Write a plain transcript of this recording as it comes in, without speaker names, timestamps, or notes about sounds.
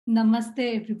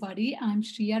Namaste, everybody. I'm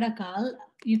Shreeya Dhakal.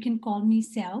 You can call me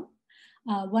Sev.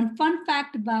 One fun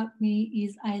fact about me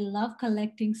is I love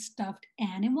collecting stuffed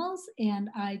animals and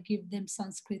I give them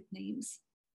Sanskrit names.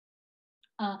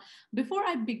 Uh, Before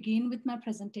I begin with my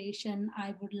presentation,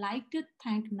 I would like to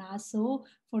thank NASO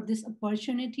for this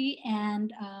opportunity,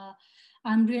 and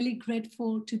I'm really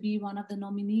grateful to be one of the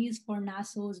nominees for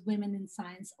NASO's Women in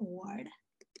Science Award.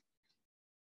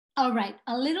 All right,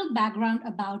 a little background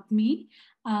about me.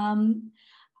 Um,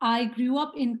 I grew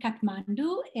up in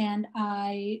Kathmandu and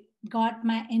I got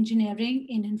my engineering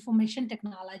in information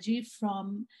technology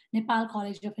from Nepal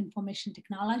College of Information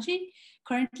Technology.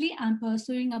 Currently, I'm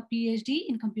pursuing a PhD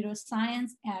in computer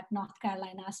science at North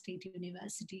Carolina State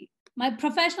University. My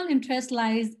professional interest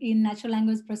lies in natural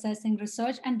language processing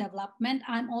research and development.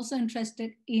 I'm also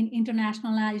interested in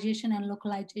internationalization and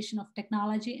localization of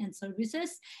technology and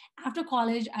services. After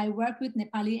college, I worked with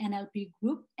Nepali NLP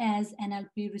Group as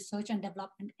NLP research and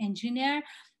development engineer.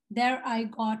 There, I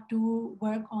got to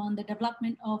work on the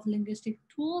development of linguistic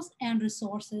tools and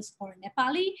resources for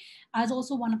Nepali. I was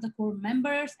also one of the core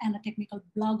members and a technical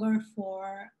blogger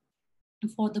for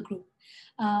the group.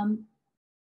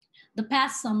 The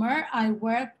past summer, I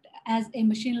worked as a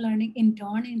machine learning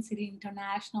intern in City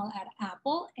International at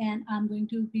Apple, and I'm going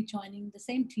to be joining the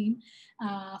same team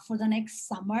for the next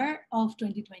summer of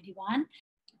 2021.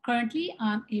 Currently,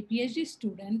 I'm a PhD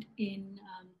student in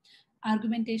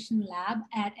argumentation lab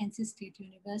at NC State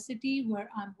University, where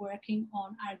I'm working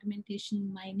on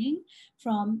argumentation mining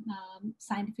from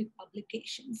scientific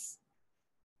publications.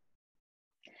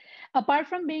 Apart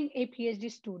from being a PhD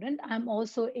student, I'm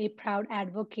also a proud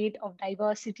advocate of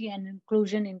diversity and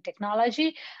inclusion in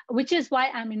technology, which is why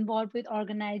I'm involved with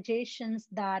organizations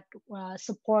that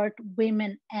support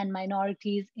women and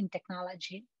minorities in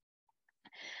technology.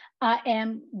 I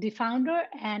am the founder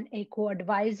and a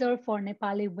co-advisor for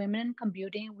Nepali Women in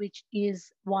Computing, which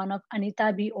is one of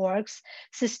Anita B. Org's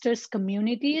sisters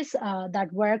communities that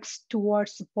works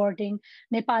towards supporting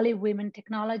Nepali women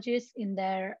technologists in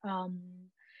their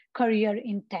career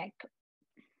in tech.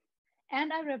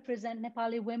 And I represent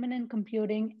Nepali Women in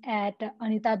Computing at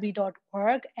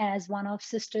anitab.org as one of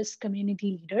sisters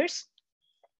community leaders.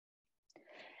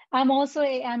 I'm also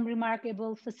a I'm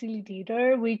Remarkable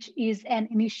Facilitator, which is an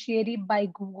initiative by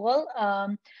Google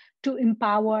to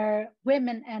empower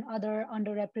women and other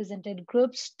underrepresented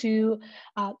groups to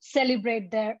celebrate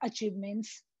their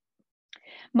achievements.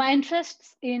 My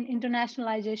interests in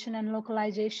internationalization and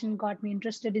localization got me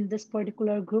interested in this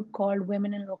particular group called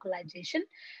Women in Localization.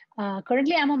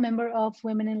 Currently, I'm a member of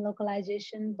Women in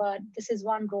Localization, but this is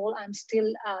one role I'm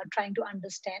still trying to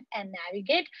understand and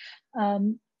navigate.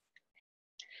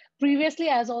 Previously,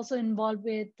 I was also involved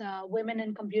with Women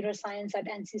in Computer Science at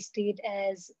NC State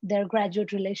as their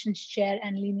graduate relations chair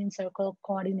and Lean In Circle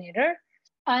coordinator.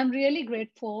 I'm really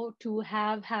grateful to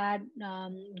have had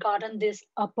gotten this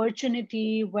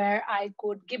opportunity where I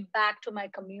could give back to my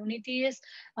communities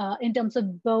in terms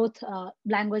of both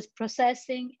language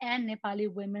processing and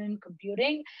Nepali women in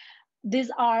computing.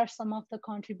 These are some of the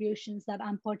contributions that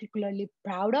I'm particularly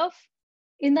proud of.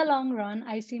 In the long run,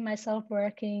 I see myself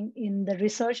working in the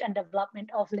research and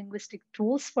development of linguistic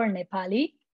tools for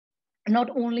Nepali. Not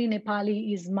only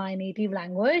Nepali is my native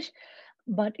language,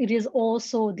 but it is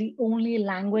also the only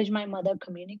language my mother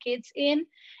communicates in.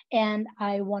 And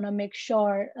I want to make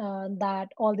sure that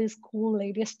all these cool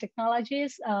latest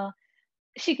technologies,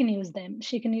 she can use them.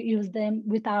 She can use them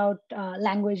without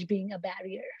language being a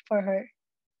barrier for her.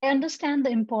 I understand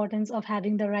the importance of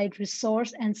having the right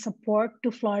resource and support to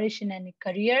flourish in any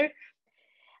career.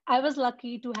 I was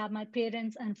lucky to have my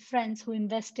parents and friends who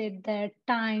invested their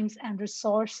times and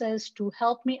resources to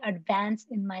help me advance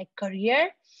in my career.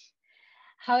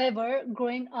 However,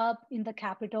 growing up in the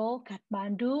capital,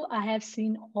 Kathmandu, I have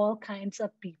seen all kinds of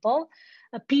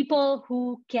people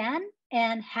who can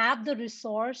and have the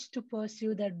resource to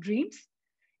pursue their dreams,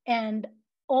 and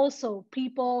also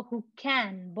people who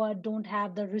can but don't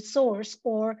have the resource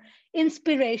or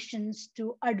inspirations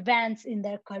to advance in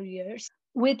their careers.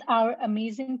 With our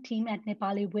amazing team at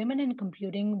Nepali Women in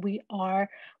Computing, we are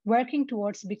working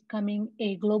towards becoming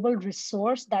a global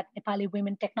resource that Nepali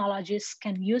women technologists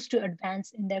can use to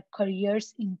advance in their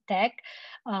careers in tech.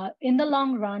 In the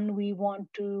long run, we want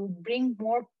to bring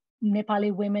more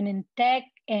Nepali women in tech,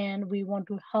 and we want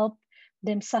to help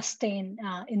them sustain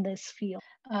in this field.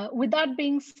 With that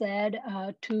being said,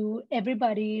 to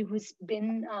everybody who's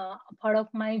been a part of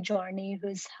my journey,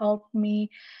 who's helped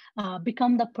me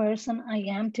become the person I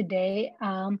am today,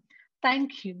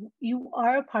 thank you. You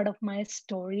are a part of my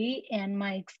story and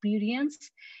my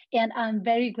experience, and I'm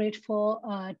very grateful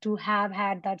to have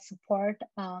had that support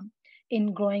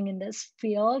in growing in this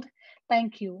field.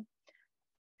 Thank you.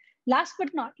 Last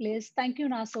but not least, thank you,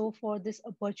 NASO, for this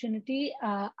opportunity.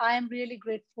 I am really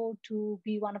grateful to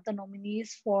be one of the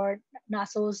nominees for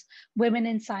NASO's Women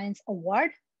in Science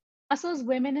Award. NASO's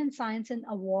Women in Science and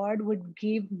Award would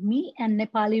give me and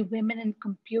Nepali women in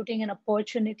computing an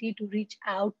opportunity to reach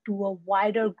out to a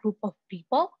wider group of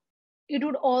people. It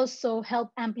would also help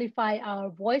amplify our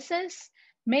voices,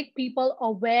 make people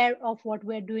aware of what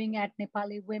we're doing at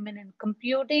Nepali Women in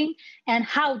Computing and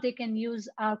how they can use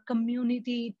our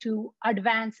community to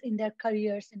advance in their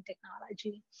careers in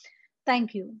technology.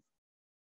 Thank you.